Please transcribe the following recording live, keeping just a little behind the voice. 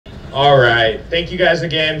All right, thank you guys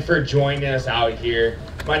again for joining us out here.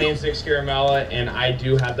 My name's Nick Scaramella, and I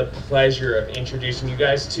do have the pleasure of introducing you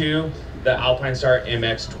guys to the Alpinestars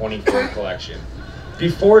MX 24 collection.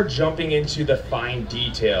 Before jumping into the fine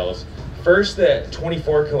details, first, the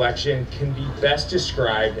 24 collection can be best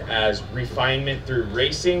described as refinement through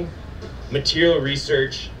racing, material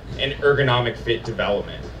research, and ergonomic fit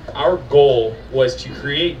development. Our goal was to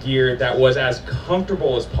create gear that was as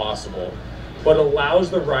comfortable as possible, but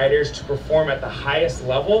allows the riders to perform at the highest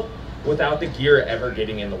level without the gear ever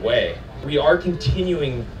getting in the way. We are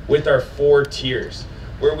continuing with our 4 tiers,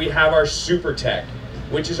 where we have our Super Tech,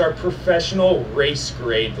 which is our professional race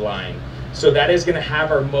grade line. So that is gonna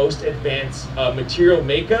have our most advanced material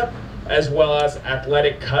makeup, as well as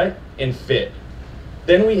athletic cut and fit.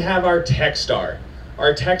 Then we have our Techstar.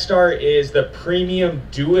 Our Techstar is the premium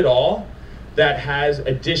do-it-all that has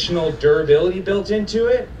additional durability built into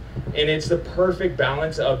it, and it's the perfect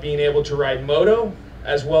balance of being able to ride moto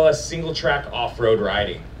as well as single track off-road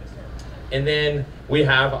riding. And then we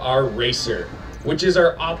have our Racer, which is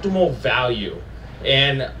our optimal value,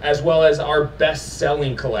 and as well as our best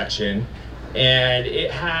selling collection. And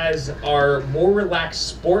it has our more relaxed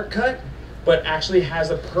sport cut, but actually has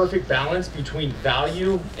a perfect balance between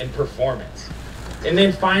value and performance. And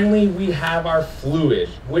then finally, we have our Fluid,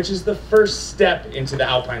 which is the first step into the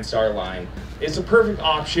Alpinestars line. It's a perfect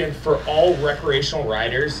option for all recreational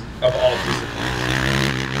riders of all disciplines.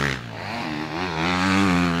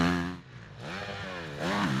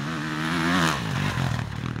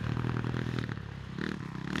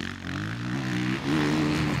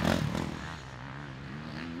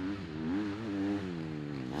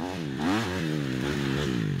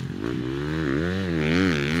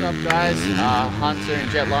 What's up, guys? Hunter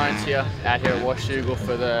and Jett Lawrence here, out here at Washougal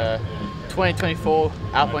for the 2024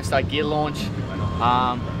 Alpinestars Gear Launch.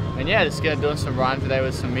 And yeah, just doing some riding today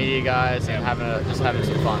with some media guys and just having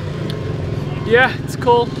some fun. Yeah, it's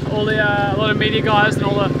cool. A lot of media guys and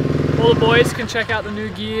all the boys can check out the new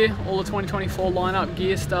gear, all the 2024 lineup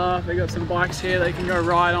gear stuff. They got some bikes here they can go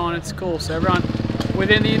ride on. It's cool. So everyone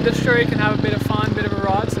within the industry can have a bit of fun, bit of a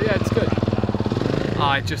ride. So yeah, it's good.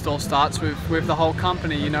 It just all starts with the whole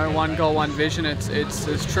company, you know, one goal, one vision. It's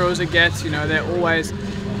as true as it gets, you know. They're always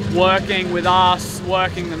working with us,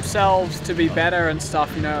 working themselves to be better and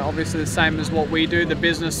stuff, you know. Obviously the same as what we do, the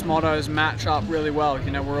business mottos match up really well, you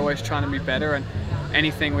know. We're always trying to be better, and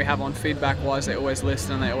anything we have on feedback wise, they always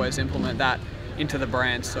listen and they always implement that into the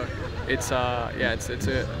brand. So it's yeah, it's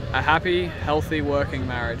a happy, healthy working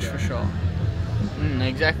marriage for sure.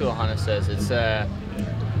 Exactly what Hunter says. It's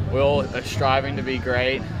we all are striving to be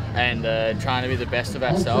great and trying to be the best of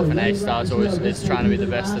ourselves, and Astars always is trying to be the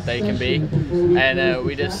best that they can be. And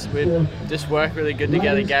we just work really good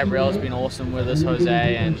together. Gabrielle's been awesome with us,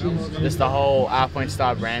 Jose, and just the whole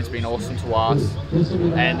Alpinestars brand's been awesome to us.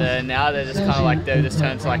 And now they're just kind of like, they've just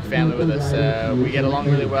turned to like family with us. We get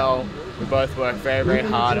along really well. We both work very, very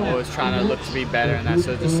hard and always trying to look to be better, and that,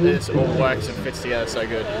 so this all works and fits together so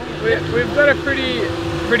good. We've got a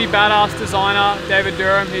pretty badass designer, David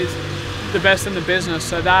Durham. He's the best in the business,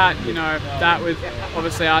 so that, you know, that with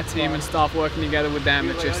obviously our team and staff working together with them,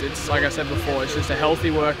 it's like I said before, it's just a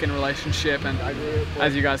healthy working relationship. And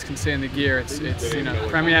as you guys can see in the gear, it's you know,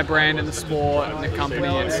 premier brand in the sport and the company.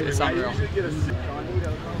 It's unreal.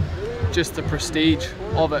 Just the prestige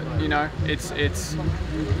of it, you know, it's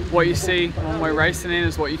what you see when we're racing in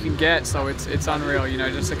is what you can get. So it's unreal, you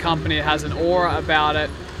know. Just a company that has an aura about it.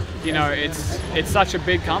 You know, it's such a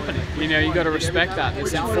big company. You know, you got to respect that.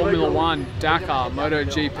 It's in Formula One, Dakar,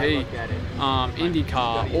 MotoGP,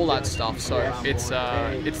 IndyCar, all that stuff. So it's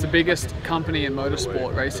the biggest company in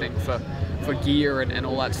motorsport racing for gear and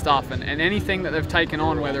all that stuff. And anything that they've taken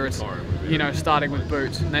on, whether it's, you know, starting with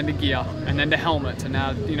boots and then to gear and then to helmets and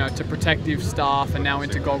now, you know, to protective stuff and now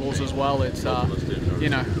into goggles as well. It's you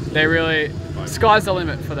know, they really, sky's the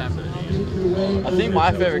limit for them. I think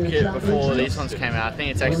my favorite kit before these ones came out, I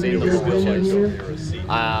think it's actually the launches.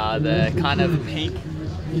 The kind of pink,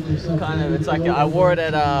 it's like, I wore it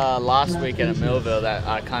at last weekend at Millville,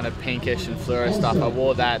 that kind of pinkish and fluoro stuff. I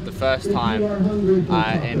wore that the first time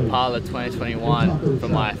in Parla 2021 for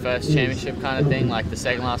my first championship kind of thing, like the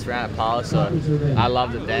second last round at Parla. So I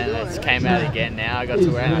loved it then, and it came out again now. I got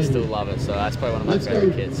to wear it and I still love it. So that's probably one of my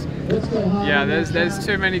favorite kits. Yeah, there's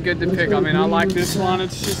too many good to pick. I mean, I like this one.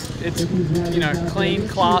 It's you know, clean,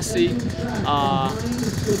 classy,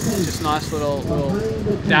 just nice little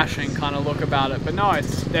dashing kind of look about it. But no,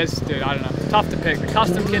 dude, I don't know, tough to pick. The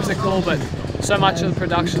custom kits are cool, but so much of the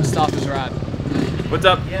production stuff is rad. What's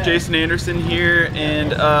up? Jason Anderson here,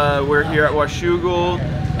 and we're here at Washougal,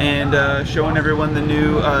 and showing everyone the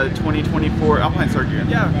new 2024 Alpinestars gear.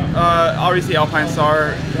 Yeah, obviously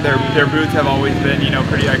Alpinestars, their boots have always been, you know,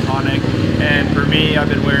 pretty iconic, and for me, I've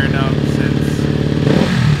been wearing them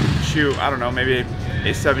since, shoot, I don't know, maybe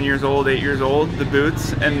 7 years old, 8 years old, the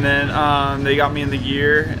boots, and then they got me in the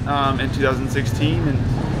gear in 2016,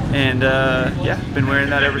 and yeah, been wearing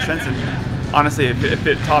that ever since, and honestly, it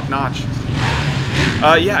fit top notch.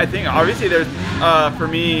 Yeah, I think obviously there's for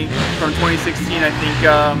me from 2016.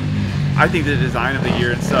 I think the design of the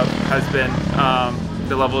gear and stuff has been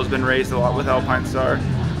the level has been raised a lot with Alpinestars.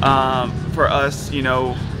 For us, you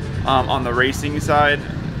know, on the racing side,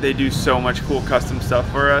 they do so much cool custom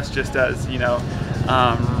stuff for us. Just as you know,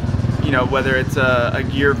 whether it's a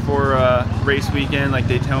gear for a race weekend like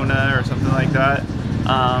Daytona or something like that,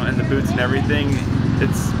 and the boots and everything.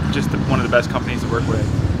 It's just one of the best companies to work with.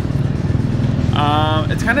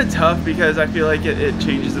 It's kind of tough because I feel like it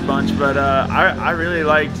changes a bunch, but I really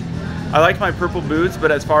liked my purple boots,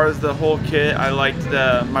 but as far as the whole kit, I liked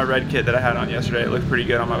my red kit that I had on yesterday. It looked pretty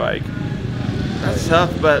good on my bike. That's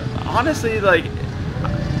tough, but honestly, like,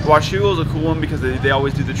 Washougal's a cool one because they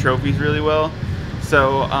always do the trophies really well.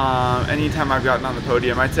 So anytime I've gotten on the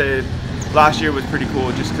podium, I'd say last year was pretty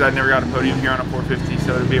cool just because I never got a podium here on a 450,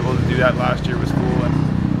 so to be able to do that last year was cool,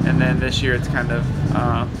 and then this year it's kind of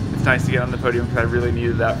it's nice to get on the podium because I really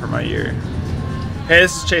needed that for my year. Hey,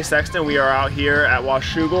 this is Chase Sexton. We are out here at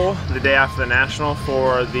Washougal the day after the National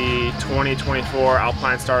for the 2024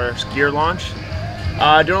 Alpinestars Gear Launch.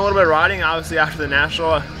 Doing a little bit of riding, obviously after the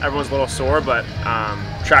National, everyone's a little sore, but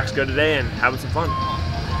track's good today and having some fun.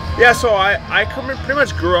 Yeah, so I pretty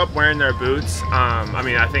much grew up wearing their boots. I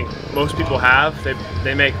mean, I think most people have.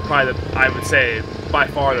 They make probably, I would say, by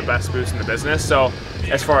far the best boots in the business. So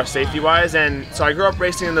as far as safety-wise, and so I grew up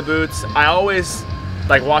racing in the boots. I always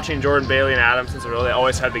like watching Jordan Bailey and Adam since they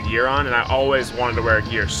always had the gear on, and I always wanted to wear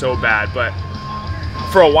gear so bad. But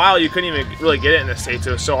for a while, you couldn't even really get it in the States.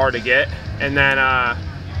 It was so hard to get. And then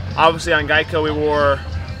obviously on Geico, we wore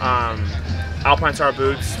Alpinestars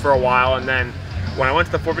boots for a while, and then when I went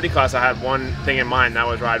to the 450 class, I had one thing in mind, that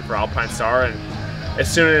was riding for Alpinestars. And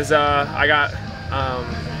as soon as I got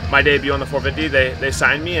my debut on the 450, they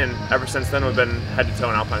signed me, and ever since then we've been head to toe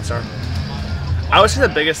in Alpinestars. I would say the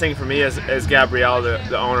biggest thing for me is Gabriel,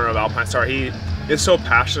 the owner of Alpinestars. He is so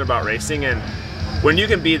passionate about racing, and when you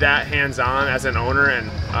can be that hands-on as an owner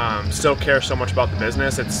and still care so much about the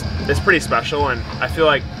business, it's pretty special. And I feel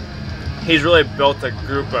like he's really built a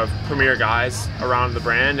group of premier guys around the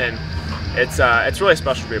brand, and it's really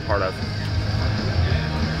special to be a part of.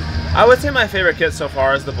 I would say my favorite kit so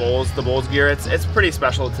far is the Bulls gear. It's pretty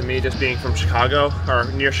special to me, just being from Chicago, or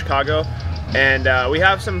near Chicago. And we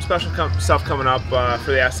have some special stuff coming up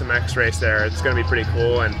for the SMX race there. It's going to be pretty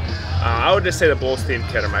cool, and I would just say the Bulls themed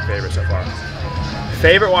kit are my favorite so far.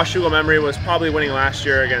 Favorite Washougal memory was probably winning last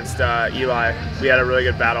year against Eli. We had a really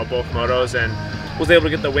good battle, both motos, and was able to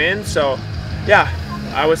get the win. So yeah,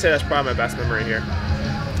 I would say that's probably my best memory here.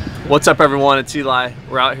 What's up, everyone? It's Eli.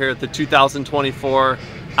 We're out here at the 2024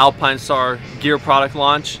 Alpinestars Gear product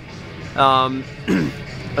launch.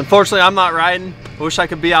 Unfortunately, I'm not riding. I wish I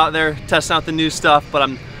could be out there testing out the new stuff, but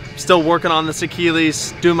I'm still working on this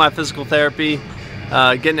Achilles, doing my physical therapy,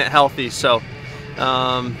 getting it healthy. So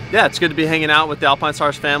yeah, it's good to be hanging out with the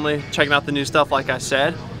Alpinestars family, checking out the new stuff like I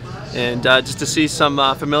said, and just to see some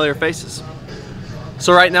familiar faces.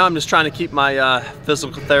 So right now I'm just trying to keep my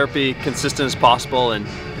physical therapy consistent as possible, and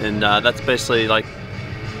that's basically like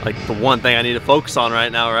the one thing I need to focus on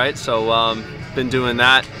right now, right? So been doing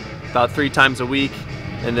that about 3 times a week,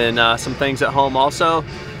 and then some things at home also.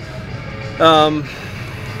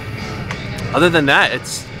 Other than that,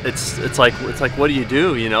 it's like what do you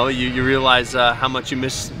do? You know, you realize how much you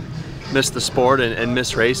miss the sport and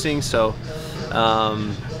miss racing. So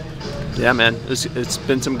yeah, man, it's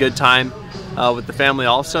been some good time with the family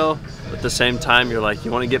also. At the same time, you're like,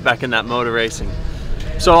 you want to get back in that mode of racing.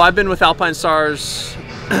 So I've been with Alpinestars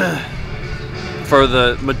for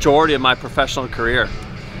the majority of my professional career.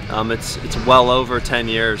 It's well over 10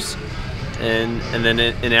 years, and then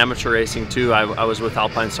in amateur racing too, I was with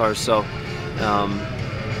Alpinestars. So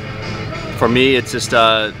for me, it's just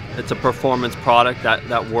it's a performance product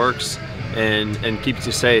that works and keeps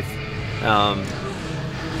you safe.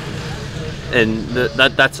 And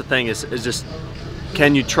that's the thing is just,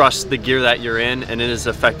 can you trust the gear that you're in, and it is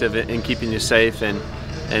effective in keeping you safe, and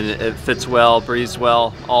it fits well, breathes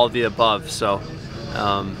well, all of the above. So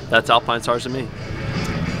that's Alpinestars to me.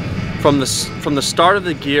 From the start of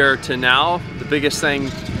the gear to now, the biggest thing,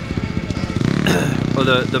 or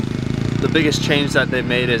the biggest change that they've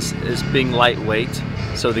made is being lightweight.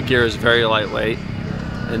 So the gear is very lightweight,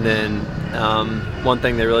 and then One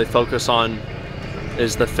thing they really focus on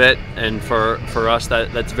is the fit, and for us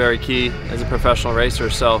that's very key as a professional racer.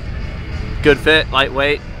 So good fit,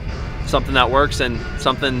 lightweight, something that works, and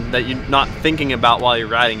something that you're not thinking about while you're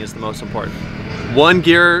riding is the most important. One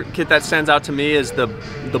gear kit that stands out to me is the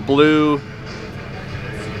blue,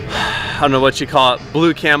 I don't know what you call it,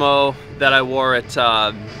 blue camo that I wore at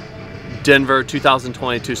Denver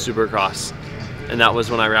 2022 Supercross, and that was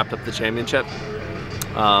when I wrapped up the championship.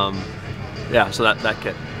 Yeah, so that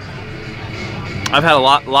kit. I've had a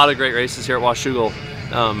lot of great races here at Washougal.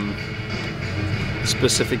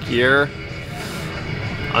 Specific year,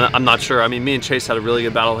 I'm not sure. I mean, me and Chase had a really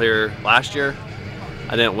good battle here last year.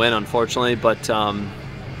 I didn't win, unfortunately, but trying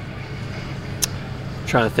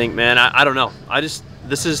to think, man. I don't know.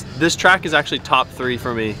 This track is actually top 3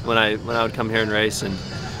 for me when I would come here and race, and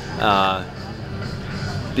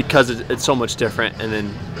because it's so much different, and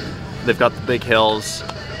then they've got the big hills.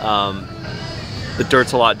 The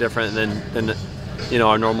dirt's a lot different than you know,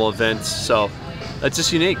 our normal events, so it's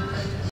just unique.